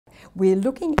We're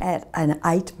looking at an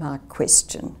 8-mark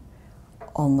question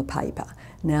on the paper.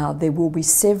 Now there will be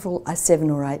several 7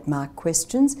 or 8 mark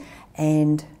questions,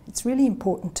 and it's really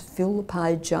important to fill the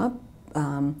page up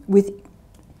with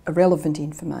relevant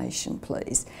information,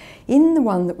 please. In the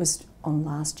one that was on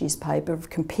last year's paper of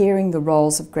comparing the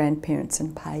roles of grandparents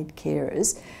and paid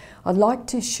carers, I'd like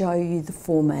to show you the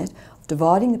format of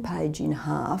dividing the page in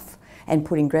half and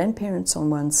putting grandparents on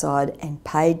one side and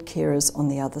paid carers on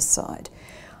the other side.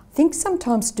 I think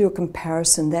sometimes to do a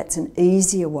comparison, that's an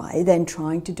easier way than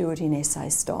trying to do it in essay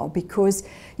style, because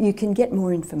you can get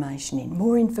more information in.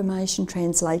 More information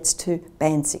translates to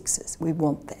band 6s. We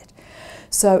want that.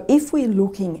 So if we're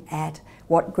looking at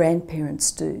what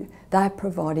grandparents do, they're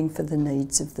providing for the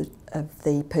needs of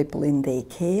the people in their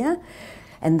care,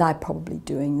 and they're probably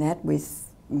doing that with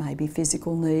maybe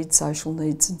physical needs, social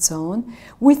needs and so on.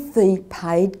 With the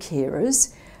paid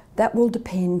carers, that will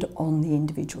depend on the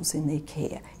individuals in their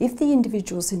care. If the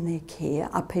individuals in their care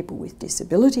are people with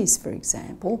disabilities, for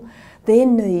example, their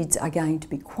needs are going to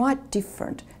be quite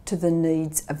different to the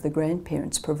needs of the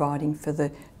grandparents providing for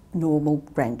the normal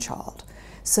grandchild.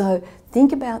 So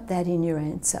think about that in your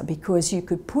answer, because you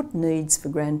could put needs for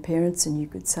grandparents and you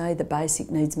could say the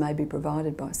basic needs may be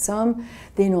provided by some.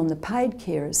 Then on the paid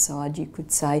carer side you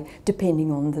could say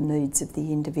depending on the needs of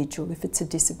the individual. If it's a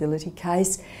disability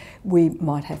case, we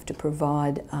might have to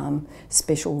provide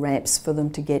special ramps for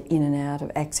them to get in and out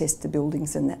of access to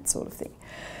buildings and that sort of thing.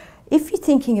 If you're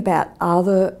thinking about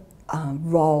other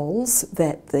roles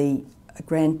that the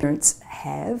grandparents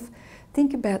have,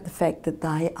 think about the fact that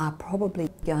they are probably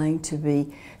going to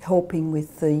be helping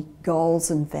with the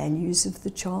goals and values of the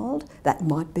child. That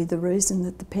might be the reason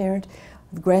that the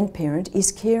grandparent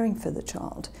is caring for the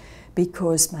child,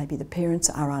 because maybe the parents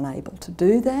are unable to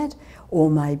do that, or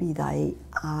maybe they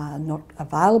are not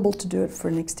available to do it for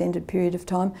an extended period of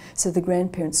time, so the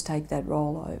grandparents take that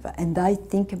role over and they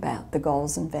think about the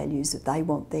goals and values that they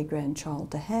want their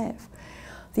grandchild to have.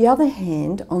 On the other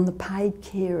hand, on the paid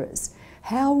carers,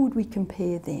 how would we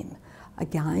compare them?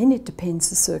 Again, it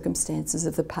depends the circumstances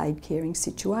of the paid caring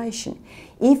situation.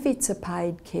 If it's a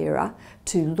paid carer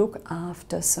to look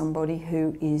after somebody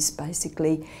who is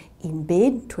basically in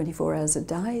bed 24 hours a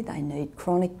day, they're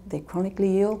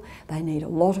chronically ill, they need a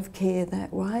lot of care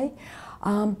that way,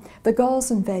 the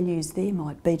goals and values there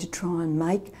might be to try and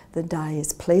make the day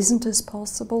as pleasant as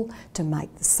possible, to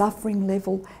make the suffering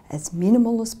level as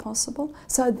minimal as possible.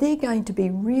 So they're going to be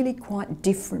really quite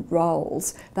different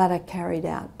roles that are carried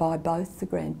out by both the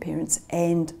grandparents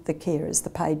and the carers, the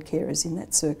paid carers in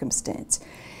that circumstance.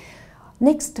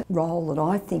 Next role that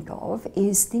I think of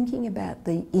is thinking about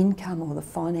the income or the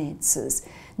finances.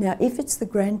 Now, if it's the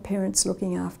grandparents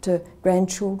looking after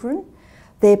grandchildren,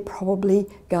 they're probably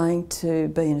going to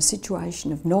be in a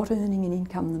situation of not earning an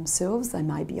income themselves. They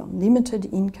may be on limited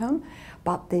income,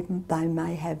 but they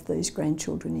may have these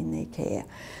grandchildren in their care.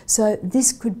 So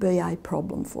this could be a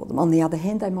problem for them. On the other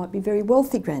hand, they might be very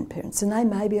wealthy grandparents and they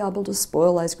may be able to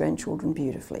spoil those grandchildren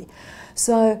beautifully.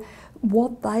 So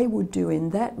what they would do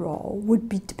in that role would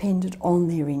be dependent on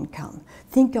their income.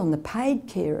 Think on the paid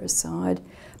carer side,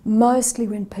 mostly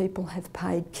when people have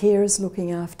paid carers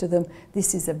looking after them,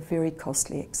 this is a very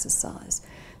costly exercise.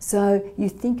 So you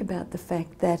think about the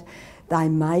fact that they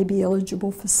may be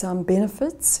eligible for some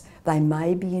benefits, they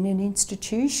may be in an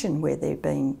institution where they're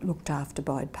being looked after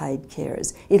by paid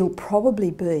carers. It'll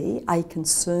probably be a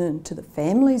concern to the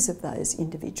families of those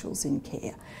individuals in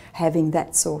care having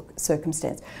that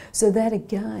circumstance. So that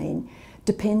again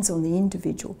depends on the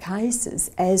individual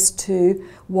cases as to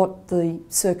what the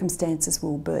circumstances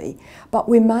will be. But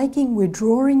we're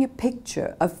drawing a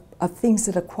picture of things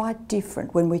that are quite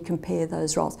different when we compare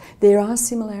those roles. There are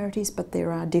similarities, but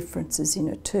there are differences in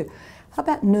it too. How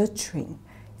about nurturing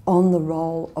on the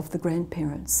role of the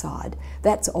grandparent side?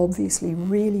 That's obviously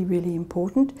really, really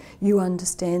important. You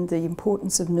understand the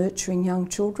importance of nurturing young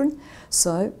children,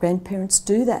 so grandparents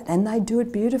do that and they do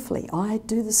it beautifully. I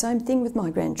do the same thing with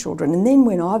my grandchildren, and then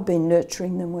when I've been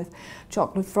nurturing them with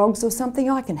chocolate frogs or something,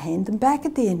 I can hand them back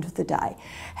at the end of the day.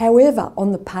 However,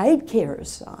 on the paid carer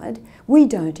side, we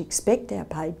don't expect our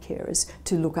paid carers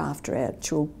to look after our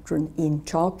children in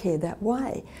childcare that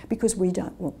way, because we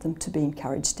don't want them to be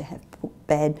encouraged to have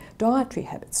bad dietary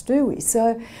habits, do we?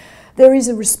 So there is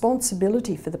a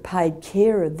responsibility for the paid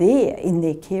carer there in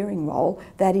their caring role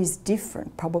that is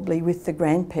different probably with the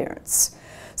grandparents.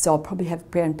 So I'll probably have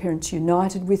grandparents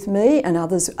united with me and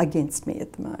others against me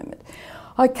at the moment.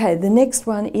 Okay, the next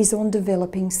one is on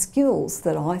developing skills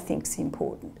that I think is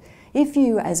important. If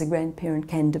you as a grandparent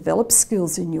can develop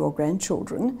skills in your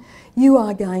grandchildren, you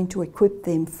are going to equip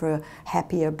them for a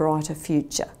happier, brighter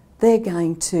future. they're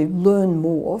going to learn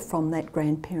more from that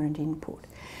grandparent input.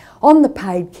 On the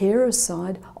paid carer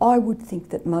side, I would think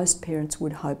that most parents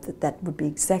would hope that that would be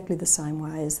exactly the same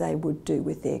way as they would do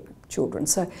with their children.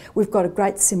 So we've got a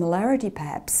great similarity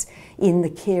perhaps in the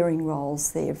caring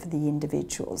roles there for the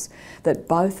individuals, that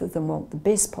both of them want the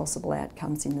best possible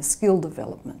outcomes in the skill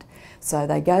development. So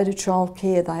they go to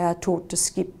childcare, they are taught to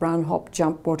skip, run, hop,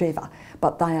 jump, whatever,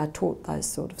 but they are taught those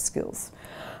sort of skills.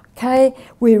 Okay,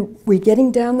 we're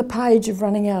getting down the page of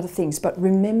running out of things, but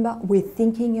remember, we're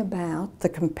thinking about the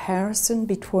comparison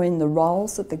between the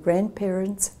roles that the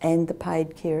grandparents and the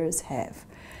paid carers have.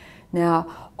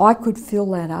 Now, I could fill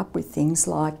that up with things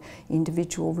like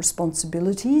individual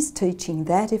responsibilities, teaching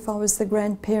that if I was the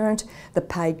grandparent. The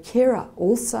paid carer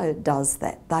also does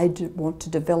that. They want to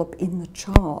develop in the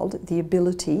child the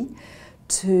ability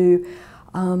to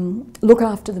look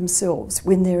after themselves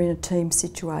when they're in a team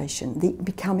situation. They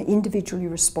become individually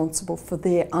responsible for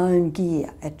their own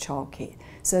gear at childcare,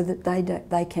 so that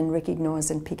they can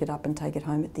recognise and pick it up and take it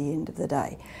home at the end of the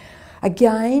day.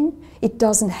 Again, it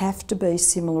doesn't have to be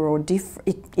similar or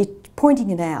different.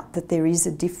 Pointing it out that there is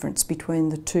a difference between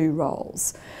the two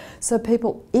roles. So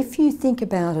people, if you think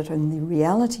about it in the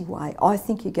reality way, I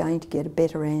think you're going to get a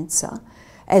better answer,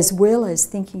 as well as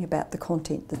thinking about the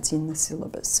content that's in the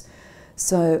syllabus.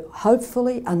 So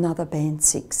hopefully another band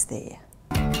 6 there.